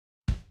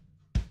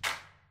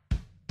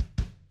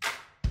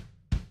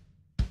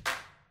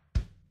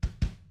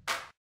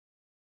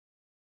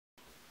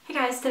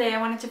guys, today I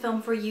wanted to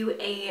film for you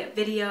a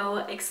video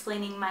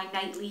explaining my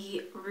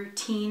nightly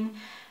routine.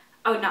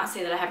 I would not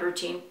say that I have a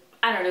routine.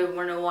 I don't even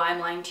know why I'm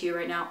lying to you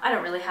right now. I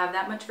don't really have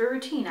that much of a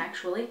routine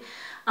actually.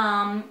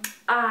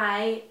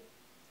 I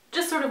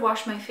just sort of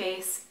wash my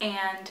face,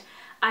 and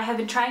I have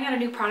been trying out a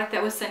new product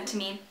that was sent to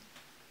me.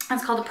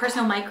 It's called a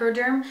Personal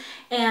Microderm,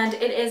 and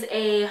it is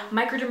a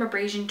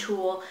microdermabrasion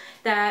tool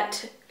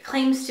that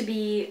claims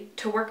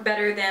to work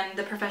better than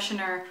the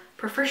professional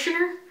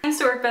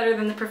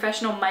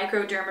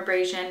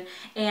microdermabrasion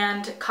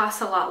and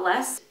costs a lot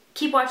less.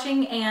 Keep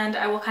watching and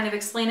I will kind of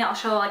explain it. I'll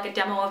show like a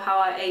demo of how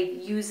I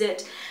use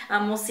it.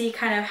 We'll see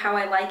kind of how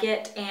I like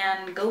it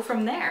and go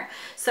from there.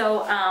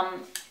 So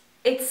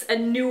it's a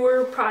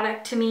newer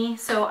product to me,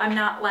 so I'm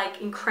not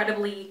like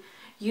incredibly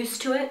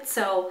used to it,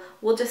 so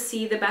we'll just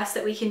see the best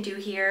that we can do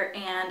here.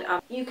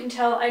 And you can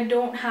tell I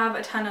don't have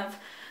a ton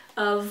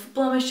of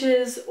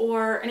blemishes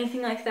or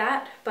anything like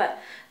that, but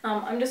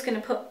I'm just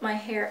gonna put my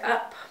hair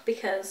up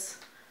because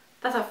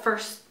that's a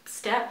first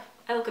step.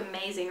 I look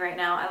amazing right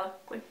now. I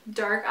look with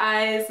dark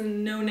eyes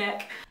and no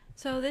neck.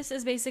 So this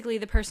is basically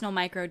the Personal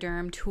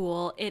Microderm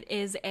tool. It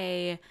is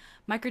a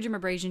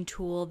microdermabrasion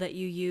tool that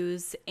you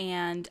use,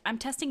 and I'm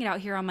testing it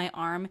out here on my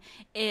arm.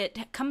 It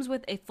comes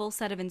with a full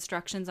set of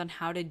instructions on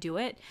how to do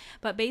it,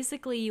 but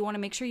basically you want to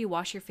make sure you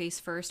wash your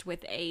face first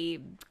with a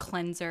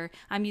cleanser.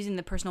 I'm using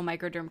the Personal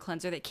Microderm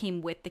cleanser that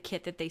came with the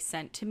kit that they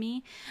sent to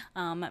me,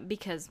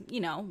 because, you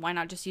know, why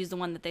not just use the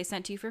one that they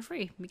sent to you for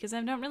free? Because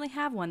I don't really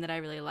have one that I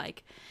really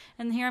like.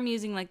 And here I'm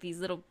using like these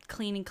little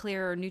Clean and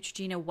Clear or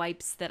Neutrogena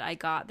wipes that I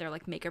got. They're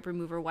like makeup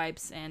remover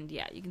wipes, and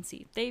yeah, you can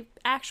see they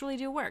actually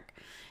do work.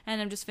 And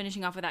I'm just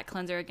finishing off with that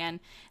cleanser again.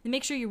 And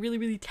make sure you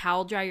really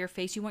towel dry your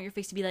face. You want your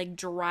face to be like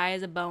dry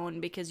as a bone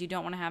because you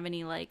don't want to have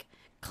any like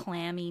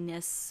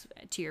clamminess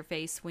to your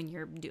face when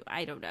you're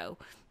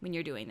when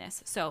you're doing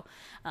this. So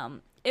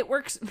it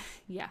works.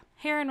 Yeah,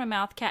 hair in my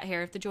mouth, cat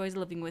hair, the joys of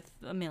living with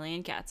a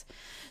million cats.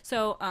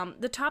 So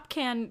the top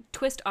can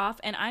twist off,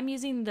 and I'm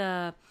using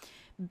the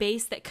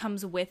base that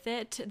comes with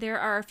it. There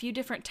are a few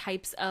different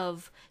types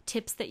of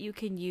tips that you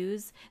can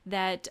use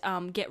that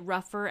get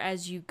rougher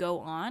as you go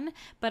on,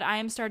 but I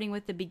am starting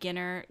with the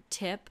beginner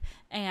tip,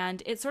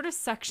 and it sort of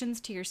suctions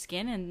to your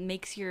skin and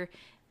makes it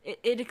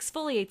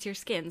exfoliates your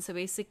skin. So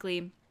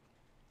basically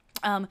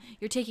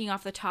you're taking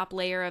off the top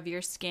layer of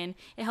your skin.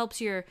 It helps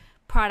your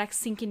products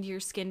sink into your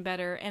skin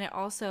better, and it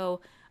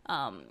also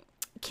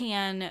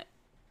can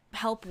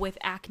help with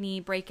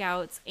acne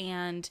breakouts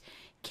and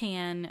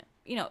can,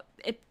 you know,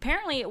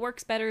 apparently it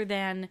works better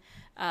than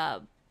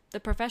the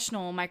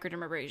professional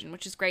microdermabrasion,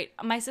 which is great.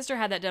 My sister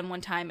had that done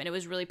one time, and it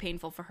was really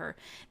painful for her.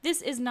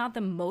 This is not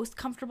the most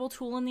comfortable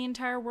tool in the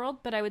entire world,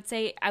 but I would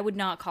say I would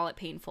not call it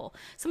painful.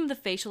 Some of the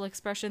facial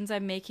expressions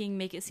I'm making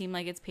make it seem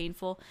like it's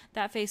painful.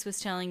 That face was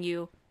telling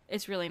you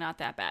it's really not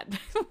that bad.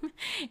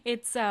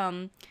 It's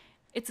a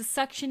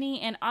suctiony,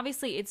 and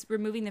obviously it's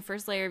removing the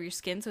first layer of your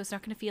skin, so it's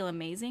not going to feel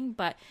amazing,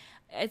 but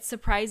it's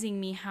surprising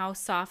me how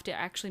soft it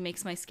actually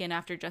makes my skin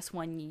after just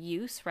one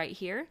use right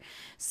here.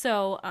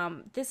 So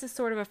this is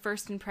sort of a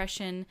first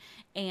impression,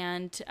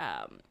 and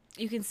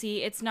you can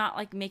see it's not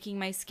like making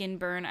my skin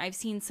burn. I've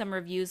seen some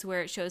reviews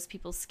where it shows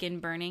people's skin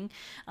burning.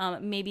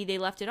 Maybe they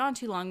left it on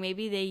too long.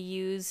 Maybe they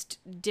used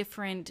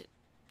different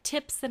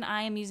tips than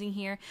I am using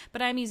here,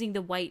 but I'm using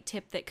the white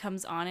tip that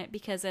comes on it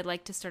because I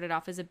like to start it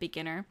off as a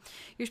beginner.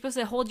 You're supposed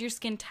to hold your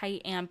skin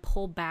tight and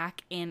pull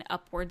back in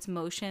upwards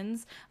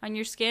motions on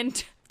your skin.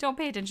 Don't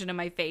pay attention to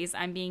my face.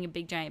 I'm being a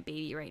big giant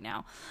baby right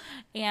now.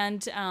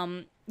 And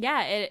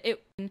yeah,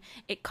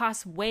 it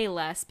costs way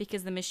less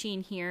because the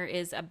machine here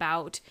is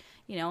about,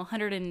 you know,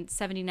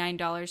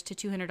 $179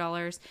 to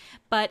 $200.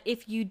 But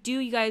if you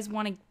guys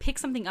want to pick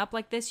something up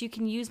like this, you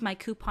can use my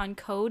coupon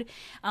code.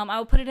 I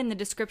will put it in the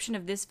description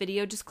of this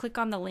video. Just click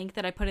on the link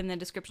that I put in the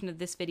description of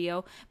this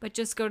video, but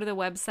just go to the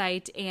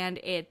website, and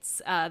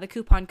it's the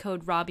coupon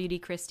code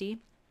RawBeautyKristi.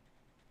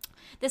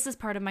 This is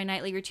part of my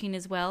nightly routine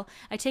as well.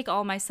 I take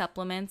all my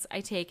supplements. I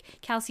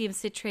take calcium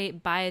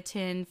citrate,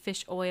 biotin,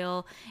 fish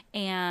oil,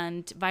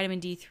 and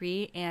vitamin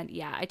D3. And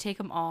yeah, I take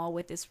them all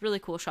with this really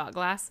cool shot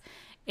glass.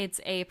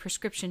 It's a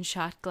prescription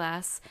shot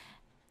glass.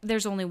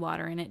 There's only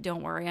water in it.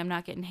 Don't worry. I'm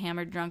not getting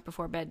hammered drunk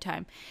before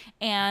bedtime.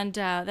 And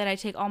then I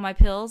take all my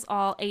pills,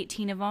 all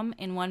 18 of them,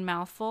 in one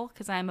mouthful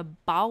because I'm a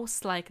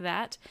boss like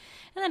that.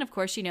 And then, of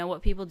course, you know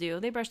what people do.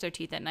 They brush their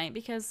teeth at night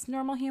because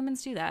normal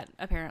humans do that,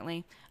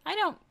 apparently. I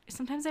don't.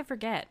 Sometimes I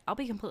forget. I'll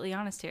be completely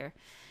honest here.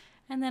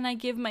 And then I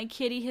give my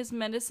kitty his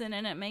medicine,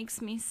 and it makes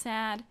me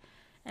sad.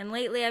 And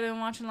lately I've been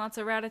watching lots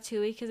of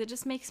Ratatouille because it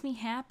just makes me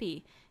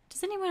happy.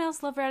 Does anyone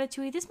else love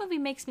Ratatouille? This movie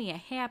makes me a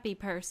happy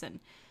person.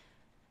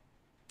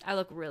 I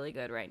look really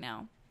good right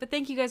now. But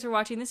thank you guys for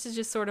watching. This is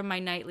just sort of my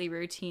nightly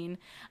routine.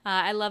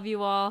 I love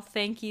you all.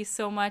 Thank you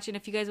so much. And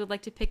if you guys would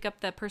like to pick up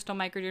the Personal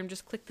Microderm,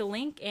 just click the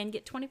link and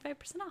get 25%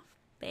 off.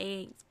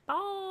 Thanks.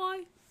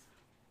 Bye.